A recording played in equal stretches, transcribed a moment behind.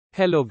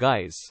Hello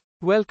guys.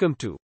 Welcome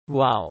to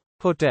Wow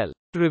Hotel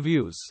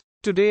Reviews.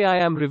 Today I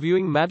am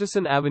reviewing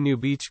Madison Avenue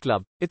Beach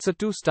Club. It's a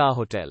 2-star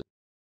hotel.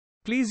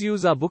 Please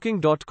use our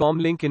booking.com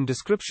link in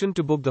description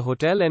to book the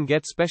hotel and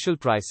get special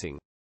pricing.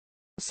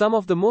 Some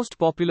of the most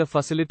popular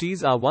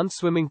facilities are one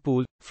swimming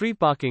pool, free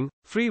parking,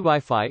 free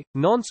Wi-Fi,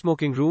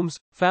 non-smoking rooms,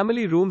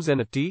 family rooms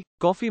and a tea,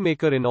 coffee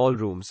maker in all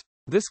rooms.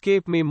 This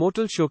Cape May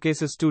motel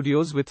showcases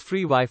studios with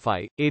free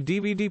Wi-Fi, a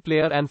DVD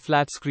player and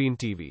flat-screen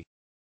TV.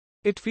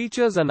 It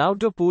features an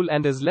outdoor pool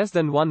and is less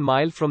than 1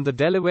 mile from the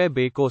Delaware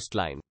Bay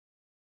coastline.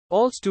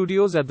 All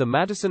studios at the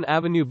Madison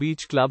Avenue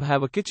Beach Club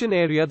have a kitchen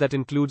area that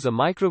includes a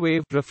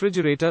microwave,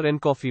 refrigerator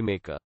and coffee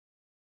maker.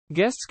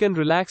 Guests can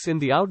relax in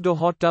the outdoor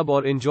hot tub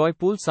or enjoy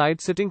poolside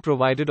sitting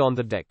provided on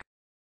the deck.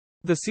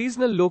 The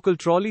seasonal local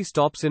trolley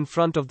stops in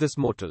front of this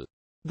motel.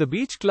 The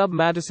Beach Club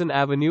Madison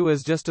Avenue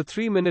is just a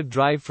 3-minute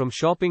drive from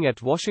shopping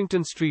at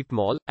Washington Street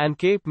Mall, and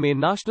Cape May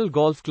National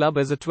Golf Club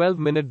is a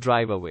 12-minute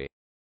drive away.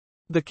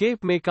 The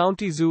Cape May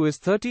County Zoo is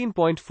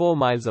 13.4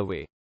 miles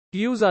away.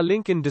 Use our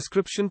link in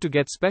description to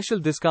get special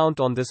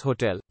discount on this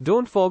hotel.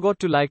 Don't forget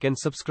to like and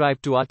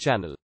subscribe to our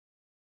channel.